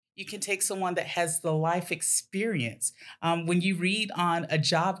You can take someone that has the life experience. When you read on a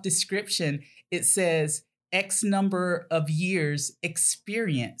job description, it says X number of years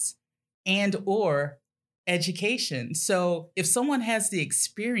experience and or education. So if someone has the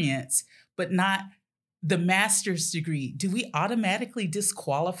experience, but not the master's degree, do we automatically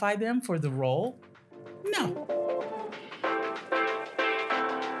disqualify them for the role? No.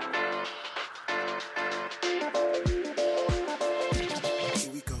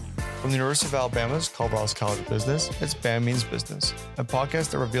 From the University of Alabama's Culverhouse College of Business, it's BAM Means Business, a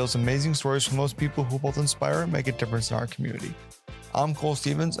podcast that reveals amazing stories from those people who both inspire and make a difference in our community. I'm Cole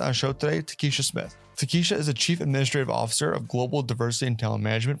Stevens, and on our show today, Takesha Smith. Takesha is the Chief Administrative Officer of Global Diversity and Talent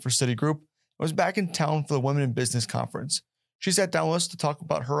Management for Citigroup and was back in town for the Women in Business Conference. She sat down with us to talk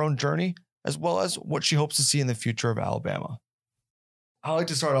about her own journey, as well as what she hopes to see in the future of Alabama. I'd like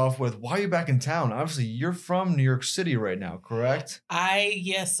to start off with, why are you back in town? Obviously, you're from New York City right now, correct?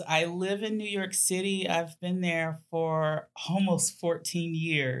 Yes, I live in New York City. I've been there for almost 14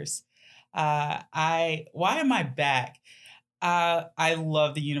 years. Why am I back? I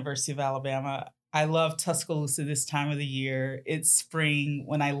love the University of Alabama. I love Tuscaloosa this time of the year. It's spring.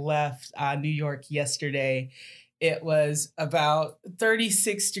 When I left New York yesterday, it was about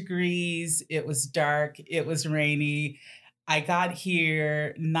 36 degrees. It was dark. It was rainy. I got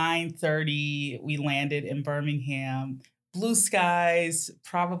here 9:30. We landed in Birmingham. Blue skies,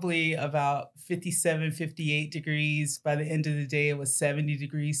 probably about 57, 58 degrees. By the end of the day, it was 70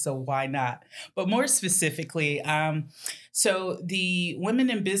 degrees, so why not? But more specifically, so the Women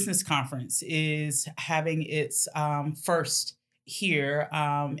in Business Conference is having its first here,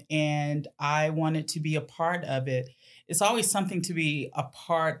 and I wanted to be a part of it. It's always something to be a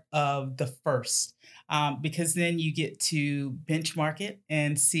part of the first. Because then you get to benchmark it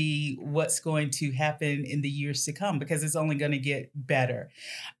and see what's going to happen in the years to come, because it's only going to get better.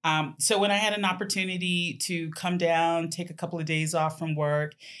 So when I had an opportunity to come down, take a couple of days off from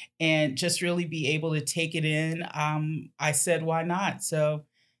work, and just really be able to take it in, I said, why not? So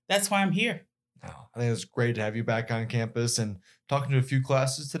that's why I'm here. Oh, I think it's great to have you back on campus and talking to a few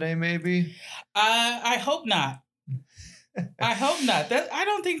classes today, maybe? I hope not. I hope not. I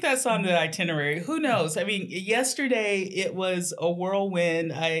don't think that's on the itinerary. Who knows? I mean, yesterday it was a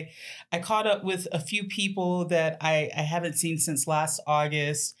whirlwind. I caught up with a few people that I haven't seen since last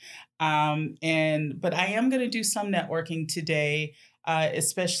August. But I am going to do some networking today,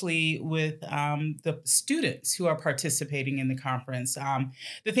 especially with the students who are participating in the conference.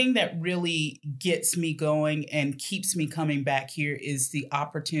 The thing that really gets me going and keeps me coming back here is the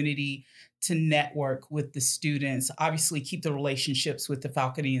opportunity to network with the students, obviously keep the relationships with the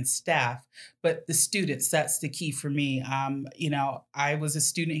faculty and staff, but the students, that's the key for me. I was a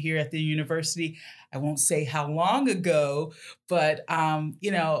student here at the university. I won't say how long ago, but,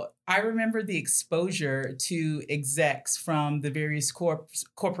 I remember the exposure to execs from the various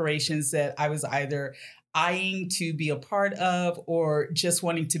corporations that I was either eyeing to be a part of or just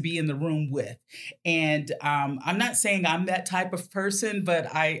wanting to be in the room with. And I'm not saying I'm that type of person, but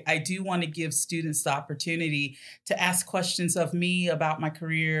I do want to give students the opportunity to ask questions of me about my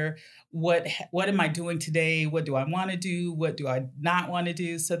career. What am I doing today? What do I want to do? What do I not want to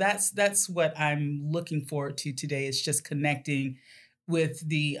do? So that's what I'm looking forward to today, is just connecting with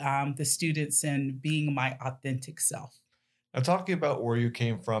the students and being my authentic self. Now, talking about where you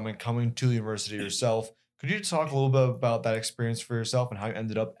came from and coming to the university yourself, could you talk a little bit about that experience for yourself and how you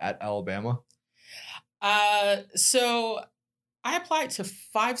ended up at Alabama? So I applied to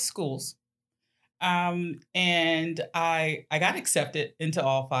 5 schools, and I got accepted into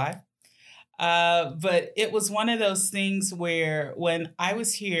all 5. But it was one of those things where when I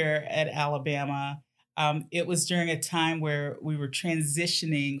was here at Alabama, it was during a time where we were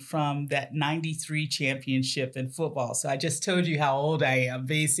transitioning from that 93 championship in football. So I just told you how old I am,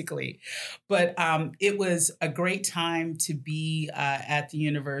 basically. But it was a great time to be at the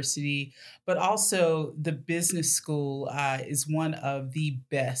university. But also the business school is one of the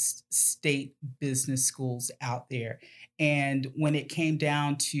best state business schools out there. And when it came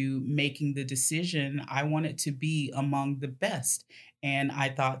down to making the decision, I wanted to be among the best. And I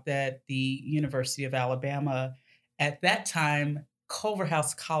thought that the University of Alabama, at that time,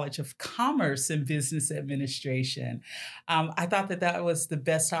 Culverhouse College of Commerce and Business Administration, I thought that was the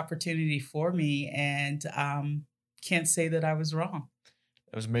best opportunity for me, and can't say that I was wrong.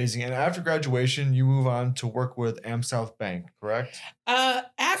 That was amazing. And after graduation, you move on to work with AmSouth Bank, correct?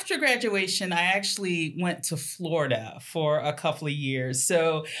 After graduation, I actually went to Florida for a couple of years.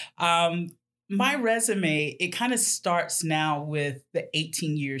 So my resume, it kind of starts now with the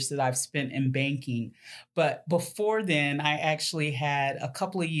 18 years that I've spent in banking. But before then, I actually had a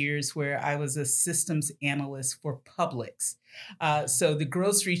couple of years where I was a systems analyst for Publix. So the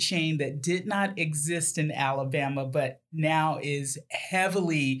grocery chain that did not exist in Alabama, but now is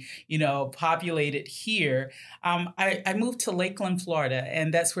heavily, populated here. I moved to Lakeland, Florida,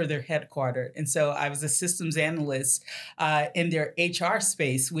 and that's where they're headquartered. And so I was a systems analyst in their HR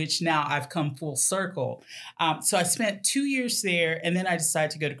space, which now I've come full circle. So I spent 2 years there, and then I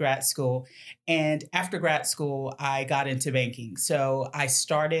decided to go to grad school. And after grad school, I got into banking. So I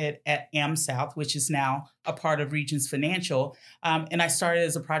started at AmSouth, which is now a part of Regions Financial. And I started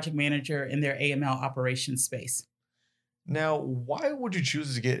as a project manager in their AML operations space. Now, why would you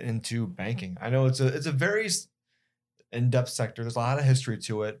choose to get into banking? I know it's a very in-depth sector. There's a lot of history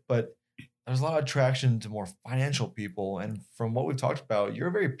to it, but there's a lot of attraction to more financial people. And from what we've talked about, you're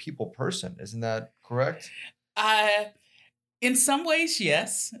a very people person. Isn't that correct? In some ways,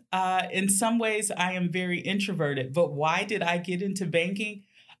 yes. In some ways, I am very introverted. But why did I get into banking?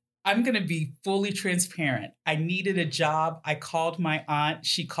 I'm going to be fully transparent. I needed a job. I called my aunt.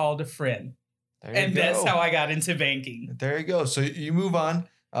 She called a friend. And that's how I got into banking. There you go. So you move on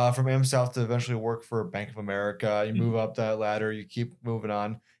from AmSouth to eventually work for Bank of America. You move up that ladder. You keep moving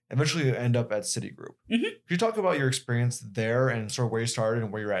on. Eventually, you end up at Citigroup. Mm-hmm. Could you talk about your experience there and sort of where you started and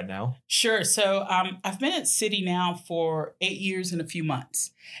where you're at now? Sure. So I've been at Citi now for 8 years and a few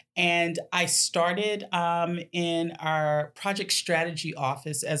months. And I started in our project strategy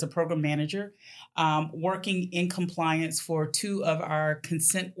office as a program manager, working in compliance for 2 of our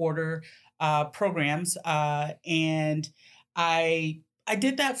consent order programs. And I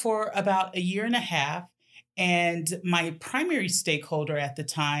did that for about a year and a half. And my primary stakeholder at the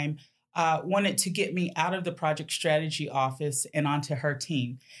time wanted to get me out of the project strategy office and onto her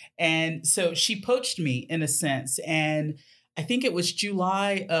team. And so she poached me in a sense. And I think it was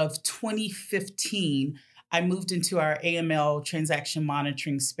July of 2015, I moved into our AML transaction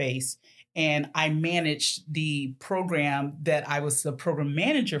monitoring space. And I managed the program that I was the program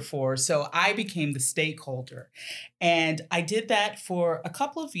manager for. So I became the stakeholder. And I did that for a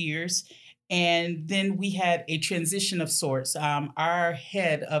couple of years. And then we had a transition of sorts. Our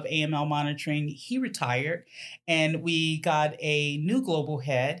head of AML monitoring, he retired, and we got a new global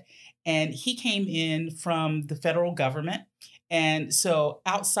head, and he came in from the federal government. And so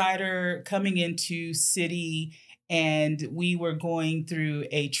outsider coming into Citi, and we were going through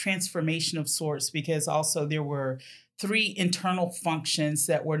a transformation of sorts because also there were 3 internal functions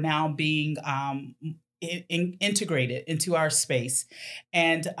that were now being integrated into our space.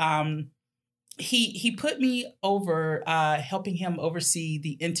 And he put me over helping him oversee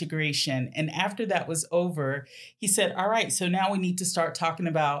the integration. And after that was over, he said, all right, so now we need to start talking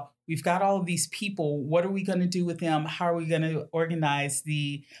about, we've got all of these people. What are we going to do with them? How are we going to organize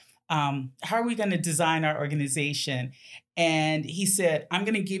how are we going to design our organization? And he said, I'm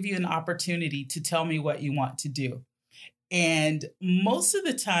going to give you an opportunity to tell me what you want to do. And most of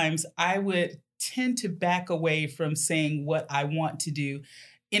the times I would tend to back away from saying what I want to do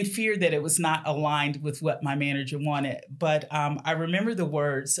in fear that it was not aligned with what my manager wanted. But I remember the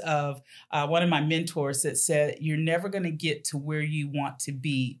words of one of my mentors that said, you're never going to get to where you want to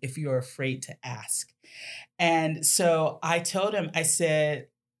be if you're afraid to ask. And so I told him, I said,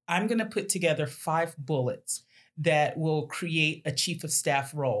 I'm going to put together 5 bullets that will create a chief of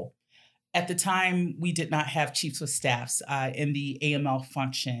staff role. At the time, we did not have chiefs of staffs in the AML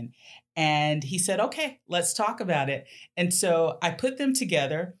function. And he said, okay, let's talk about it. And so I put them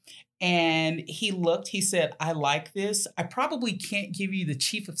together, and he looked, he said, I like this. I probably can't give you the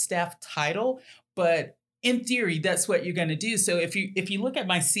chief of staff title, but in theory, that's what you're going to do. So if you look at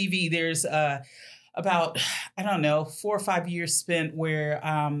my CV, there's about, 4 or 5 years spent where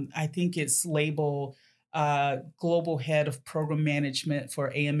I think it's labeled global head of program management for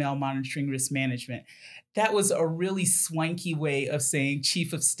AML monitoring risk management. That was a really swanky way of saying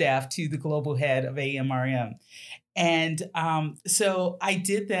chief of staff to the global head of AMRM. And so I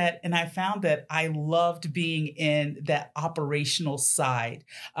did that, and I found that I loved being in that operational side,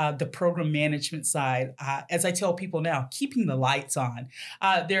 the program management side. As I tell people now, keeping the lights on.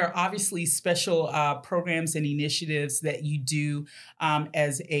 There are obviously special programs and initiatives that you do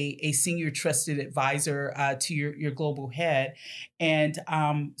as a senior trusted advisor to your global head. And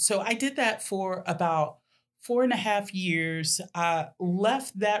so I did that for about 4.5 years,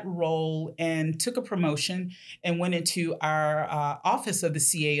 left that role and took a promotion and went into our office of the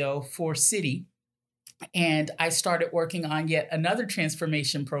CAO for Citi. And I started working on yet another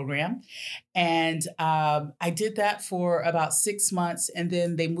transformation program. And I did that for about 6 months. And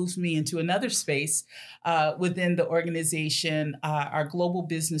then they moved me into another space within the organization, our global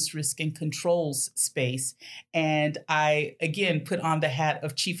business risk and controls space. And I, again, put on the hat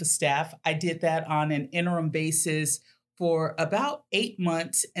of chief of staff. I did that on an interim basis for about 8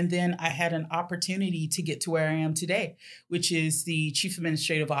 months. And then I had an opportunity to get to where I am today, which is the Chief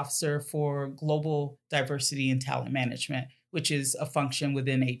Administrative Officer for Global Diversity and Talent Management, which is a function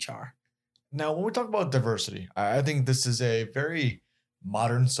within HR. Now, when we talk about diversity, I think this is a very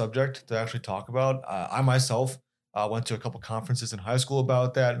modern subject to actually talk about. I myself went to a couple conferences in high school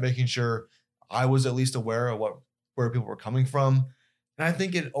about that, making sure I was at least aware of where people were coming from. And I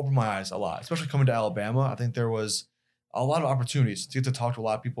think it opened my eyes a lot, especially coming to Alabama. I think there was a lot of opportunities to get to talk to a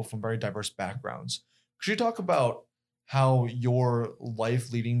lot of people from very diverse backgrounds. Could you talk about how your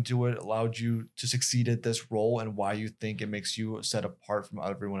life leading to it allowed you to succeed at this role and why you think it makes you set apart from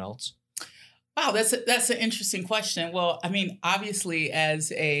everyone else? Wow, that's an interesting question. Well, I mean, obviously,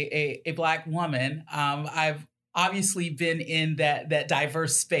 as a Black woman, I've obviously been in that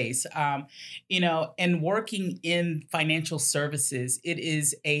diverse space, and working in financial services. It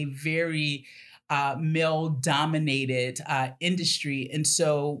is a very male-dominated industry. And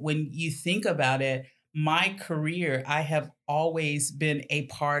so when you think about it, my career, I have always been a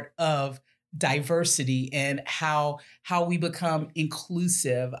part of diversity and how we become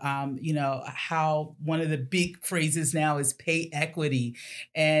inclusive. How one of the big phrases now is pay equity.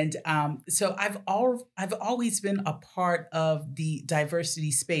 And so I've always been a part of the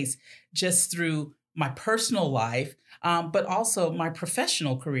diversity space just through my personal life, but also my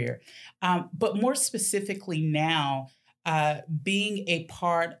professional career. But more specifically now, being a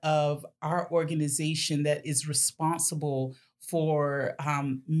part of our organization that is responsible for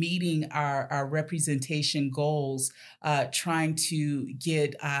meeting our representation goals, trying to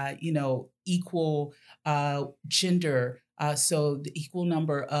get, equal gender, so the equal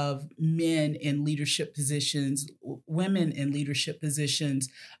number of men in leadership positions, women in leadership positions,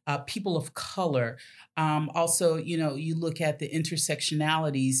 people of color. Also, you look at the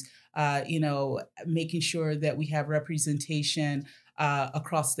intersectionalities, making sure that we have representation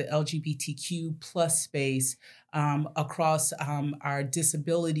across the LGBTQ plus space, across our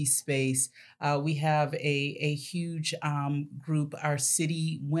disability space. We have a huge group, our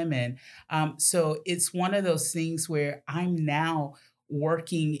city women. So it's one of those things where I'm now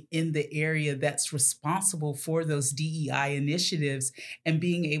working in the area that's responsible for those DEI initiatives and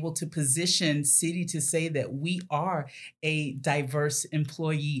being able to position city to say that we are a diverse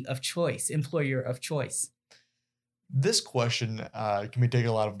employer of choice. This question can be taken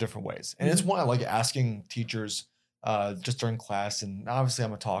a lot of different ways. And it's one I like asking teachers just during class. And obviously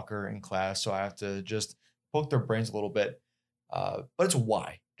I'm a talker in class, so I have to just poke their brains a little bit. But it's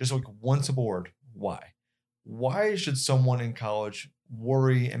why. Just like one simple word, why. Why should someone in college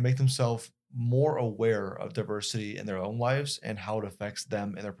worry and make themselves more aware of diversity in their own lives and how it affects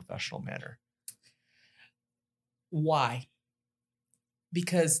them in their professional manner? Why?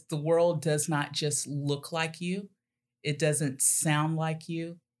 Because the world does not just look like you. It doesn't sound like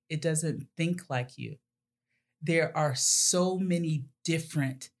you. It doesn't think like you. There are so many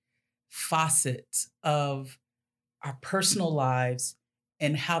different facets of our personal lives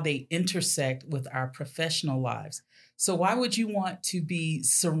and how they intersect with our professional lives. So why would you want to be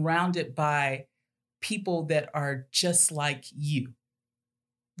surrounded by people that are just like you?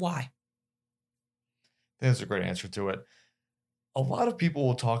 Why? I think that's a great answer to it. A lot of people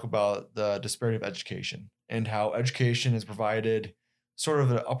will talk about the disparity of education and how education has provided sort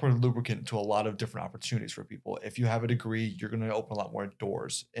of an upward lubricant to a lot of different opportunities for people. If you have a degree, you're going to open a lot more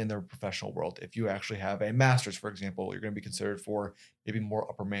doors in the professional world. If you actually have a master's, for example, you're going to be considered for maybe more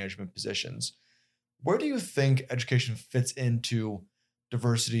upper management positions. Where do you think education fits into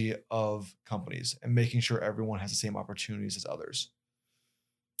diversity of companies and making sure everyone has the same opportunities as others?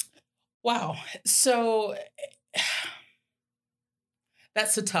 Wow. So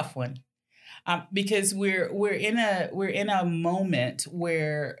that's a tough one. Because we're in a moment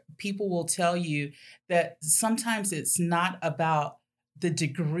where people will tell you that sometimes it's not about the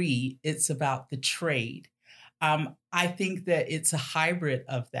degree, it's about the trade. I think that it's a hybrid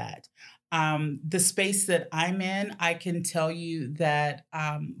of that. The space that I'm in, I can tell you that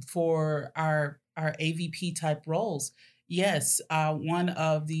for our AVP type roles, yes, one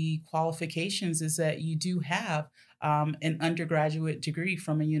of the qualifications is that you do have an undergraduate degree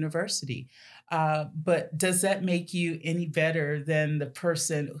from a university. But does that make you any better than the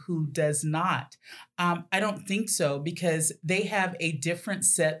person who does not? I don't think so, because they have a different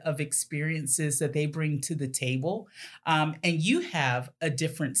set of experiences that they bring to the table, and you have a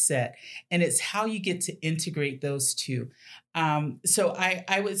different set, and it's how you get to integrate those two. So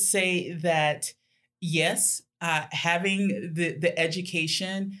I would say that yes, having the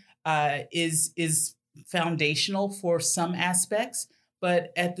education is foundational for some aspects,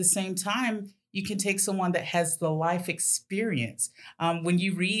 but at the same time, you can take someone that has the life experience. When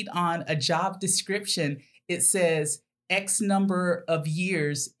you read on a job description, it says X number of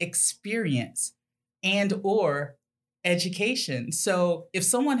years experience and or education. So if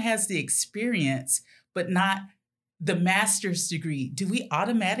someone has the experience but not the master's degree, do we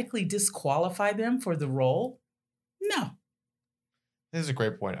automatically disqualify them for the role? No. This is a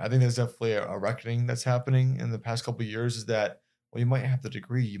great point. I think there's definitely a reckoning that's happening in the past couple of years is that, well, you might have the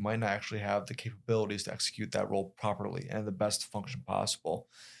degree, you might not actually have the capabilities to execute that role properly and the best function possible.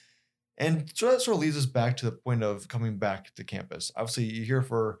 And so that sort of leads us back to the point of coming back to campus. Obviously, you're here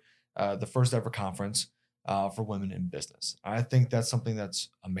for the first ever conference for women in business. I think that's something that's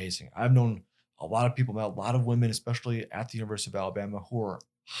amazing. I've known a lot of people, met a lot of women, especially at the University of Alabama, who are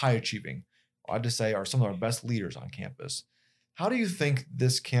high achieving. I'd just say are some of our best leaders on campus. How do you think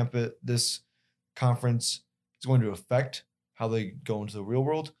this conference is going to affect how they go into the real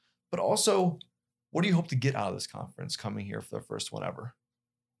world? But also, what do you hope to get out of this conference coming here for the first one ever?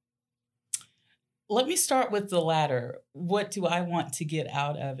 Let me start with the latter. What do I want to get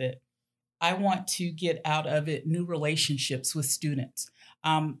out of it? I want to get out of it new relationships with students.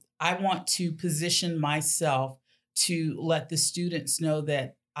 I want to position myself to let the students know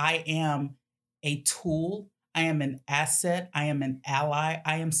that I am a tool, I am an asset, I am an ally,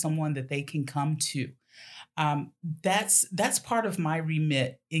 I am someone that they can come to. That's part of my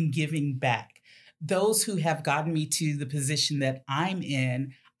remit in giving back. Those who have gotten me to the position that I'm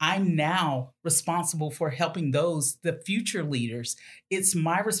in, I'm now responsible for helping the future leaders. It's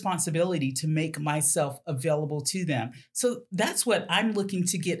my responsibility to make myself available to them. So that's what I'm looking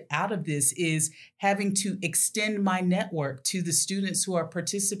to get out of this, is having to extend my network to the students who are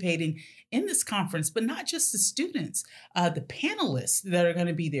participating in this conference, but not just the students, the panelists that are going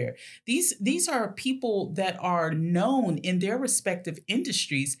to be there. These are people that are known in their respective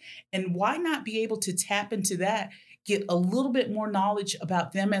industries. And why not be able to tap into that, get a little bit more knowledge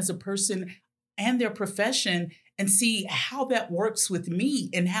about them as a person and their profession, and see how that works with me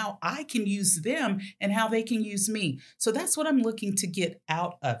and how I can use them and how they can use me. So that's what I'm looking to get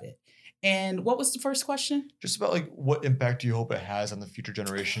out of it. And what was the first question? Just about like what impact do you hope it has on the future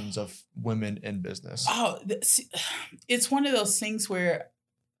generations of women in business? Oh, it's one of those things where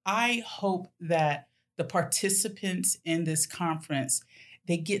I hope that the participants in this conference,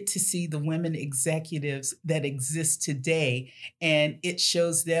 they get to see the women executives that exist today, and it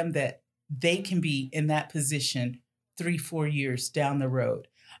shows them that they can be in that position 3-4 years down the road.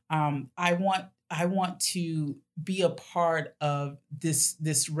 I want to be a part of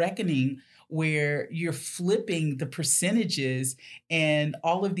this reckoning where you're flipping the percentages, and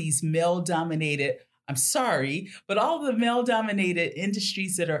all of these male-dominated, I'm sorry, but all the male-dominated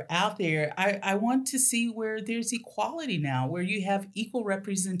industries that are out there, I want to see where there's equality now, where you have equal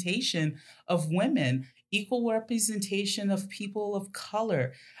representation of women, equal representation of people of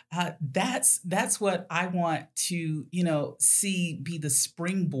color. That's what I want to, see be the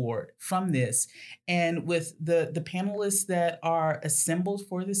springboard from this. And with the panelists that are assembled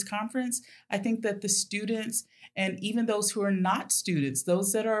for this conference, I think that the students, and even those who are not students,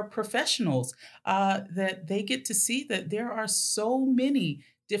 those that are professionals, that they get to see that there are so many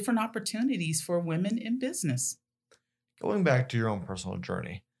different opportunities for women in business. Going back to your own personal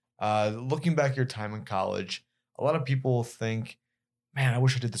journey, looking back at your time in college, a lot of people think, man, I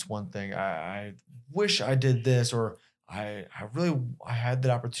wish I did this one thing. I wish I did this, or I had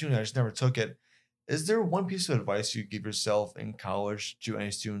that opportunity. I just never took it. Is there one piece of advice you give yourself in college to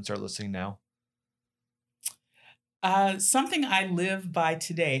any students that are listening now? Something I live by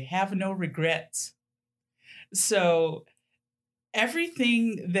today: have no regrets. So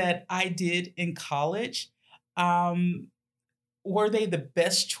everything that I did in college, were they the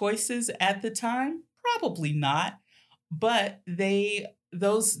best choices at the time? Probably not. But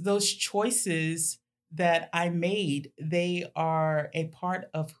those choices that I made, they are a part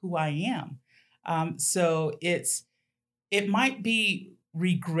of who I am. So it might be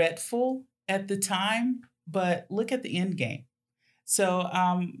regretful at the time, but look at the end game. So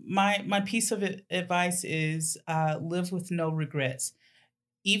my piece of advice is live with no regrets.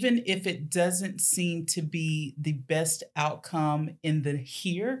 even if it doesn't seem to be the best outcome in the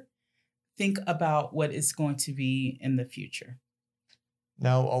here, think about what it's going to be in the future.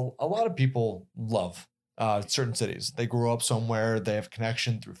 Now, a lot of people love certain cities. They grew up somewhere, they have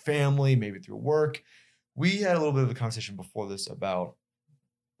connection through family, maybe through work. We had a little bit of a conversation before this about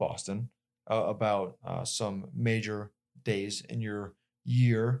Boston, about some major days in your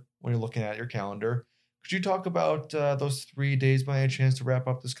year when you're looking at your calendar. Could you talk about those 3 days by any chance to wrap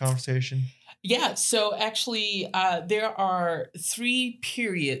up this conversation? Yeah, so actually, there are 3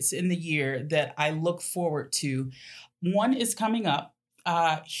 periods in the year that I look forward to. One is coming up.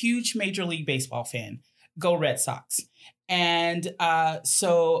 Huge Major League Baseball fan. Go Red Sox. And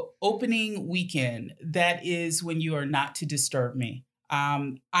so opening weekend, that is when you are not to disturb me.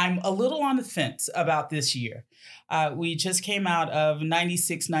 I'm a little on the fence about this year. We just came out of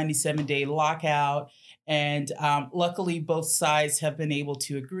 96, 97 day lockout. And luckily, both sides have been able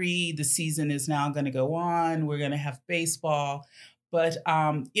to agree. The season is now going to go on. We're going to have baseball. But,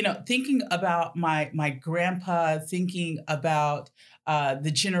 thinking about my grandpa, thinking about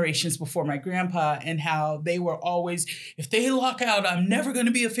the generations before my grandpa and how they were always, if they lock out, I'm never going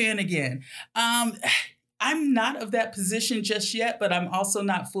to be a fan again. I'm not of that position just yet, but I'm also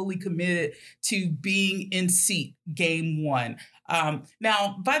not fully committed to being in seat game 1.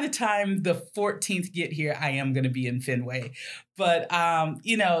 Now, by the time the 14th get here, I am going to be in Fenway. But,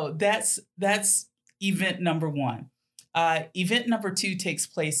 that's event number 1. Event number 2 takes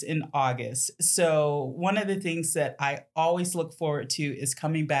place in August. So one of the things that I always look forward to is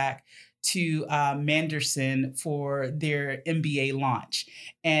coming back to Manderson for their MBA launch.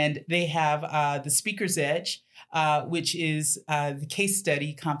 And they have the Speaker's Edge, which is the case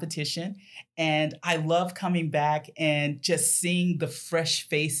study competition. And I love coming back and just seeing the fresh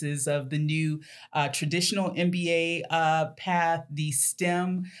faces of the new traditional MBA path, the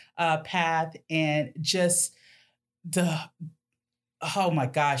STEM path, and just oh my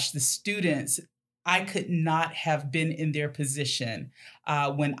gosh, the students. I could not have been in their position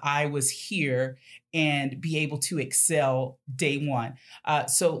when I was here and be able to excel day 1.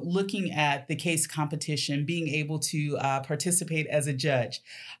 So looking at the case competition, being able to participate as a judge,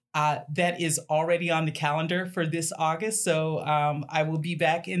 that is already on the calendar for this August. So I will be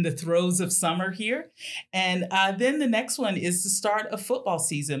back in the throes of summer here. And then the next one is the start of football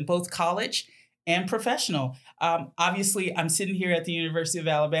season, both college and professional. Obviously, I'm sitting here at the University of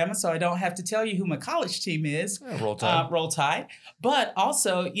Alabama, so I don't have to tell you who my college team is. Roll Tide. Roll Tide. But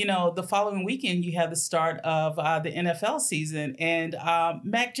also, the following weekend, you have the start of the NFL season, and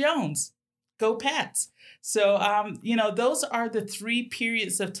Mac Jones, go Pats. So, those are the 3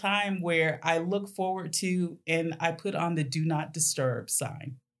 periods of time where I look forward to, and I put on the do not disturb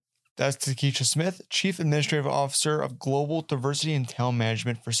sign. That's Takesha Smith, Chief Administrative Officer of Global Diversity and Talent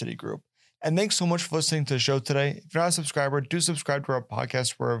Management for Citigroup. And thanks so much for listening to the show today. If you're not a subscriber, do subscribe to our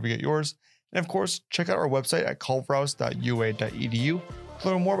podcast wherever you get yours. And of course, check out our website at culverhouse.ua.edu to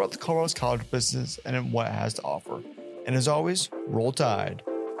learn more about the Culverhouse College of Business and what it has to offer. And as always, roll Tide.